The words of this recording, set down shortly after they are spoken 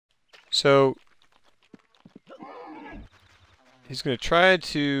So he's going to try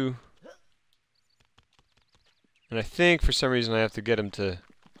to... And I think for some reason I have to get him to...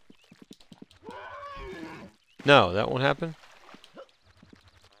 No, that won't happen.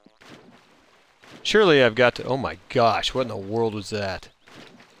 Surely I've got to... Oh my gosh, what in the world was that?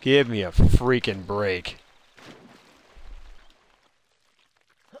 Give me a freaking break.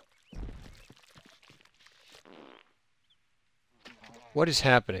 What is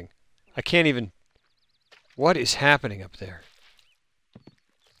happening? I can't even... What is happening up there?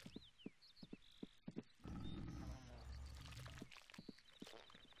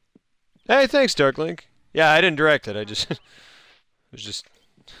 Hey, thanks, Darklink. Yeah, I didn't direct it. I just... was just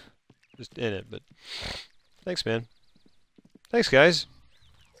in it, but... Thanks, man. Thanks, guys.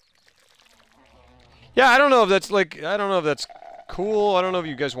 Yeah, I don't know if that's, like... I don't know if that's cool. I don't know if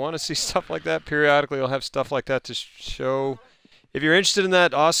you guys want to see stuff like that. Periodically, I'll have stuff like that to show... If you're interested in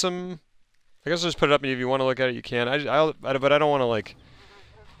that, awesome. I guess I'll just put it up, and if you want to look at it, you can. But I don't want to, like...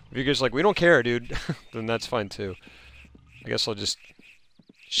 If you're just like, we don't care, dude, then that's fine, too. I guess I'll just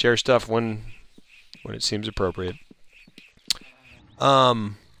share stuff when it seems appropriate.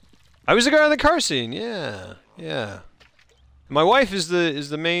 I was the guy on the car scene, yeah, yeah. My wife is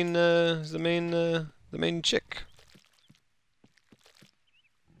the main chick.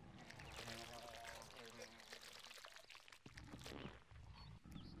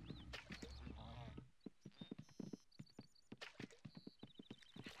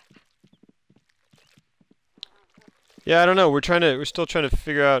 Yeah, I don't know. We're still trying to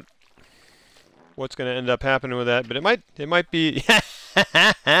figure out what's going to end up happening with that, but it might be.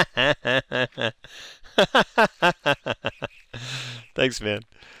 Thanks, man.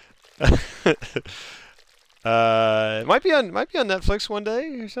 It might be on Netflix one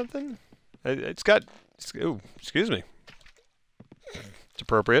day or something. Ooh, excuse me. It's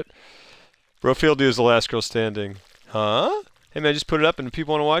appropriate. Brofield is the last girl standing. Huh? Hey man, just put it up and if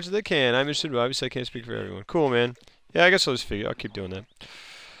people want to watch it, they can. I'm interested, but obviously I can't speak for everyone. Cool, man. Yeah, I guess I'll keep doing that.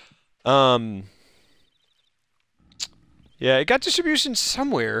 Yeah, it got distribution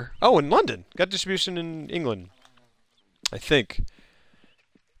somewhere. Oh, in London. Got distribution in England, I think.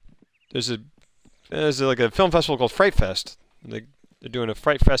 There's like a film festival called Fright Fest. They're doing a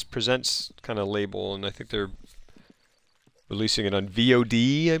Fright Fest Presents kind of label, and I think they're releasing it on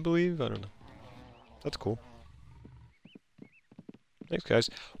VOD, I believe. I don't know. That's cool. Thanks, guys.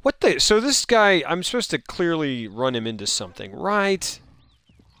 What the... So this guy, I'm supposed to clearly run him into something, right?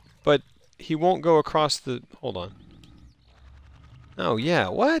 But he won't go across the... Hold on. Oh, yeah.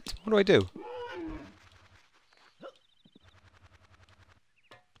 What? What do I do?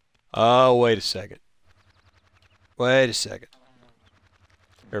 Oh, wait a second. Wait a second.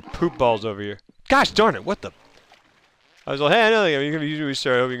 There are poop balls over here. Gosh darn it, what the... I was like, hey, I know you're going to usually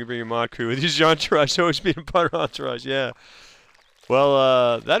start. I hope you can bring your mod crew with you. Your entourage, always be a butter entourage, yeah.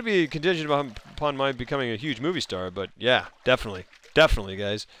 Well, that'd be contingent upon my becoming a huge movie star, but yeah, definitely. Definitely,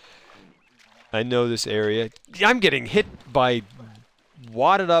 guys. I know this area. I'm getting hit by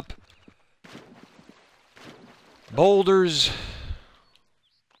wadded up boulders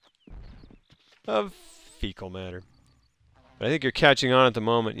of fecal matter. But I think you're catching on at the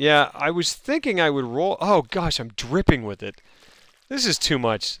moment. Yeah, I was thinking I would roll... Oh, gosh, I'm dripping with it. This is too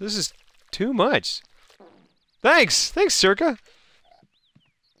much. This is too much. Thanks! Thanks, Circa!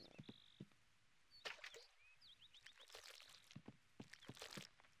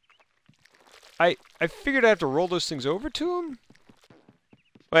 I figured I'd have to roll those things over to him?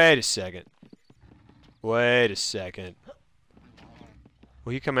 Wait a second. Wait a second.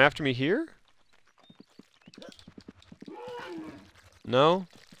 Will he come after me here? No?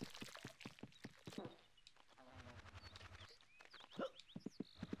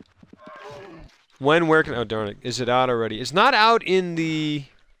 When, where can... Oh, darn it. Is it out already? It's not out in the...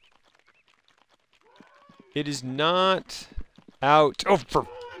 It is not out... Oh, for...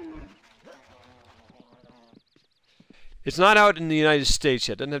 It's not out in the United States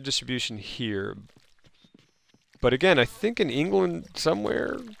yet. It doesn't have distribution here. But again, I think in England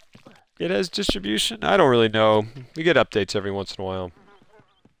somewhere it has distribution. I don't really know. We get updates every once in a while.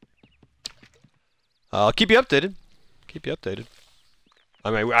 I'll keep you updated. Keep you updated. I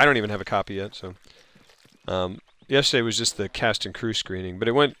mean, I don't even have a copy yet, so. Yesterday was just the cast and crew screening, but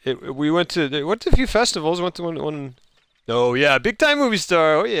we went to a few festivals. Went to one. Oh yeah, big time movie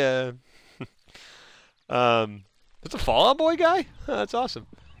star. Oh yeah. That's a Fallout Boy guy? Oh, that's awesome.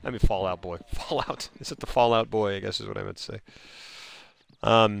 I mean, Fallout Boy. Fallout. Is it the Fallout Boy, I guess is what I meant to say.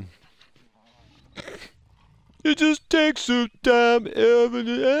 It just takes some time. Is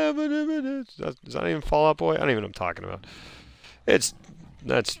that even Fallout Boy? I don't even know what I'm talking about. That's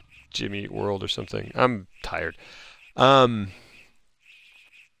Jimmy Eat World or something. I'm tired.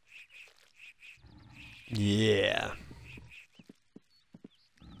 Yeah.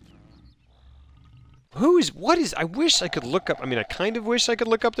 What is, I wish I could look up, I mean, I kind of wish I could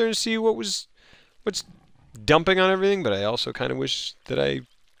look up there and see what's dumping on everything, but I also kind of wish that I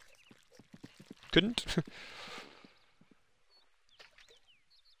couldn't.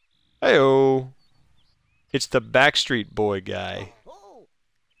 Hey-oh. It's the Backstreet Boy guy.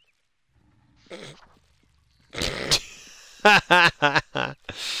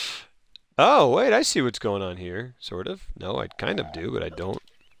 Oh, wait, I see what's going on here. Sort of. No, I kind of do, but I don't.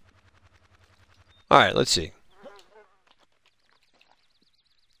 Alright, let's see.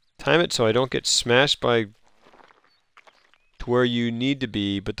 Time it so I don't get smashed by to where you need to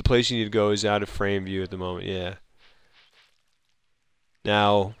be, but the place you need to go is out of frame view at the moment. Yeah.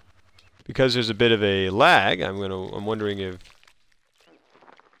 Now, because there's a bit of a lag, I'm wondering if...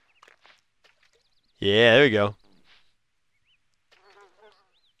 Yeah, there we go.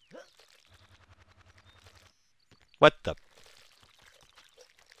 What the...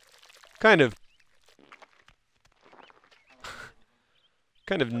 kind of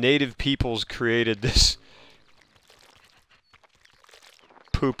native peoples created this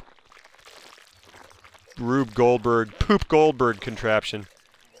poop Rube Goldberg, Poop Goldberg contraption.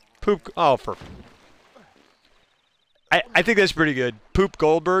 Oh, for... I think that's pretty good. Poop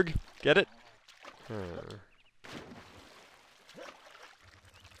Goldberg, get it?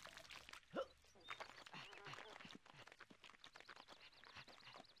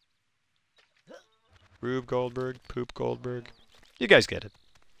 Rube Goldberg, Poop Goldberg. You guys get it.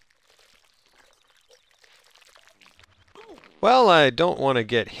 Well, I don't want to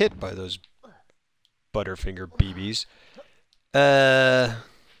get hit by those Butterfinger BBs.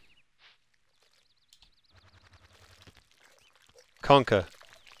 Conka.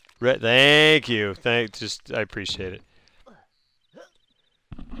 Thank you. I appreciate it.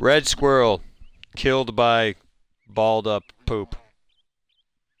 Red squirrel. Killed by balled up poop.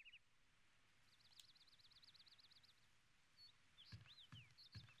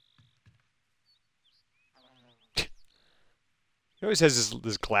 He always has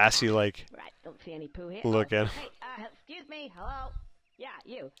this glassy, like, right, don't see any poo here. Look at him. Hey, excuse me, hello? Yeah,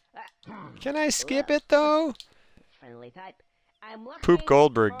 you. Can I skip it, though? Friendly type. I'm looking Poop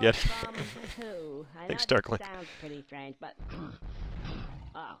Goldberg, for get it. some poo. I know Thanks, it Darkling. sounds pretty strange, but...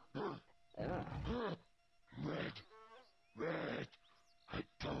 Oh. Red. I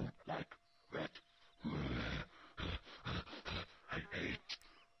don't like red. I hate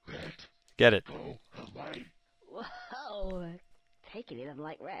red. Get it. Go away. Whoa. Take it, he doesn't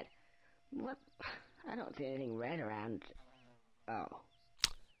like red. What? I don't see anything red around. Oh.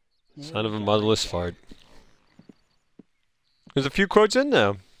 Son of a motherless fart. There's a few quotes in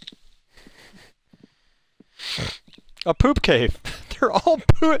there. A poop cave. They're all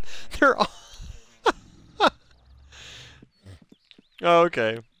poop. They're all... Oh,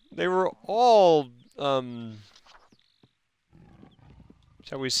 okay. They were all, shall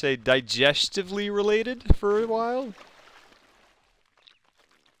we say, digestively related for a while?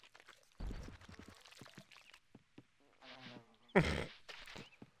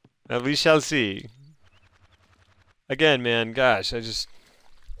 We shall see. Again, man, gosh, I'm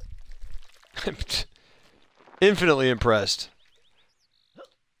infinitely impressed.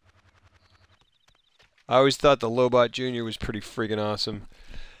 I always thought the Lobot Jr. was pretty friggin' awesome.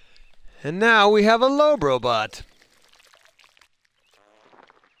 And now we have a Lobrobot.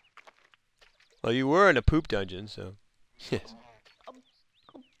 Well, you were in a poop dungeon, so... Yes.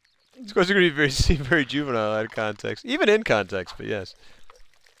 It's going to be seem very juvenile out of context. Even in context, but yes.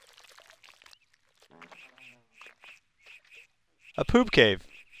 A poop cave.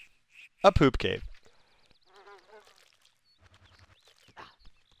 A poop cave.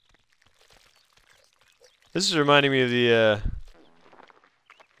 This is reminding me of the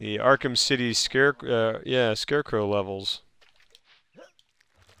Arkham City Scarecrow levels.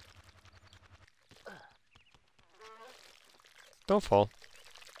 Don't fall.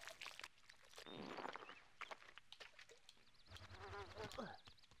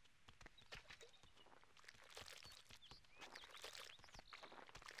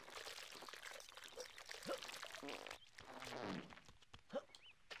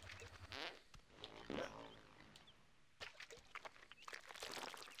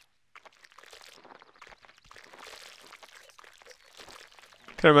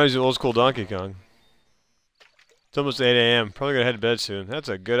 Kind of reminds me of old school Donkey Kong. It's almost 8 a.m. Probably gonna head to bed soon. That's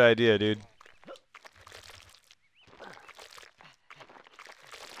a good idea, dude.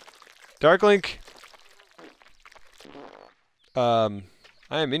 Darklink.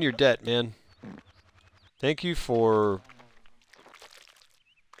 I am in your debt, man. Thank you for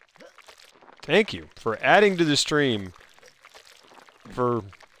adding to the stream. For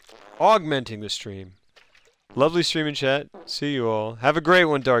augmenting the stream. Lovely stream and chat. See you all. Have a great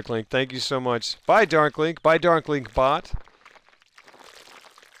one, Darklink. Thank you so much. Bye, Darklink. Bye, Darklink bot.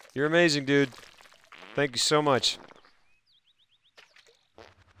 You're amazing, dude. Thank you so much.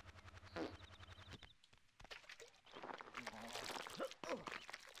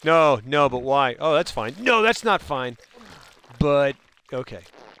 No, but why? Oh, that's fine. No, that's not fine. But, okay.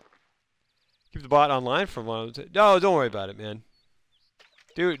 Keep the bot online for a while. No, don't worry about it, man.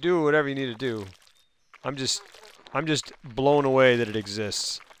 Do whatever you need to do. I'm just blown away that it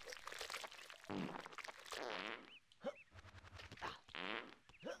exists.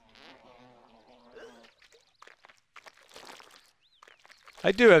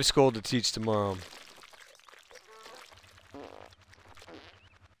 I do have school to teach tomorrow.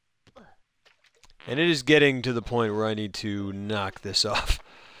 And it is getting to the point where I need to knock this off.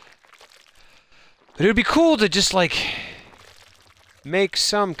 But it would be cool to just, like, make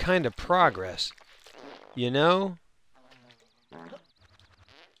some kind of progress. You know?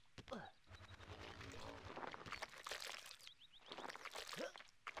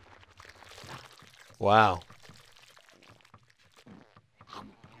 Wow.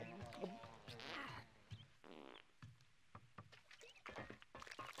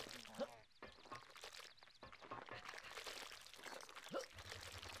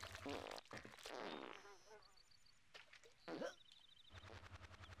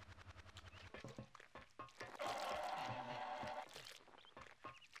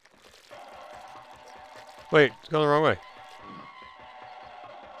 Wait, it's going the wrong way.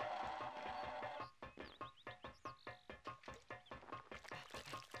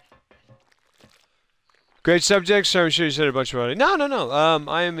 Great subjects. I'm sure you said a bunch about it. No.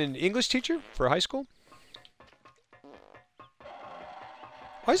 I am an English teacher for high school.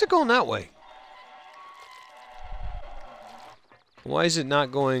 Why is it going that way? Why is it not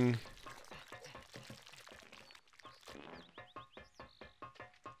going...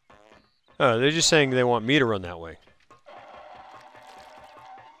 Oh, they're just saying they want me to run that way.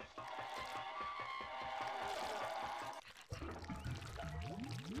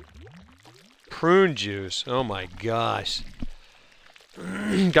 Prune juice. Oh my gosh.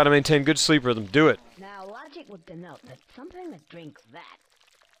 Gotta maintain good sleep rhythm. Do it. Now, logic would denote that something that drinks that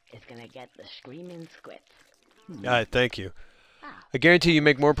is gonna get the screaming squits. Thank you. I guarantee you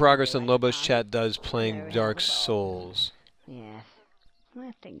make more progress than Lobo's chat does playing Dark Souls. Yes,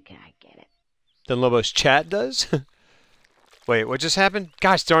 I think I get it. Than Lobo's chat does? Wait, what just happened?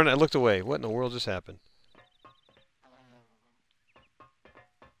 Gosh darn it, I looked away. What in the world just happened?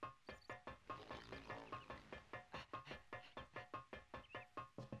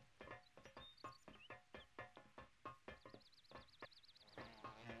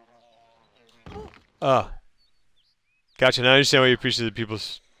 Oh. Gotcha, now I understand why you appreciate the people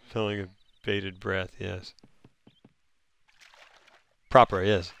feeling a bated breath, yes. Proper,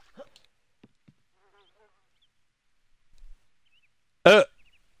 yes.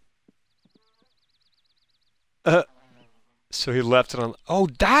 So he left it on... Oh,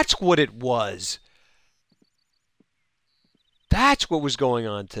 that's what it was! That's what was going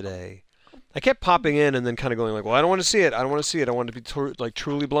on today. I kept popping in and then kind of going like, well, I don't want to see it, I don't want to see it, I want to be like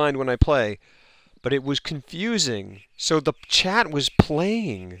truly blind when I play. But it was confusing. So the chat was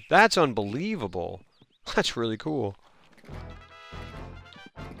playing. That's unbelievable. That's really cool.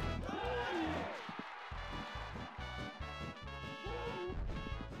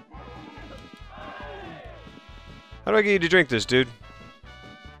 How do I get you to drink this, dude?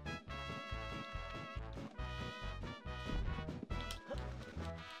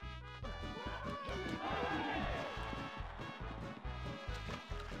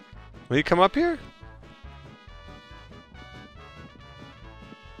 Will you come up here?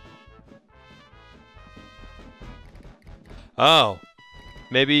 Oh.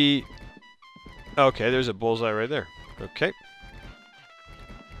 Maybe... Okay, there's a bullseye right there. Okay.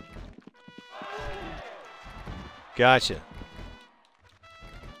 Gotcha.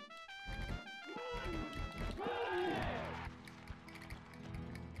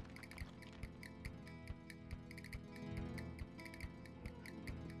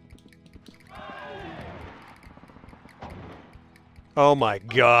 Oh my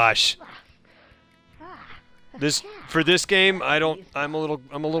gosh. For this game, I'm a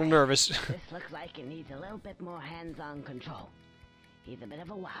little nervous. This looks like it needs a little bit more hands-on control. He's a bit of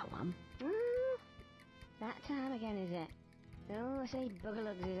a wow, that time again, is it? Oh, I say booger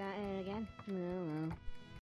looks is that it again? Oh, well.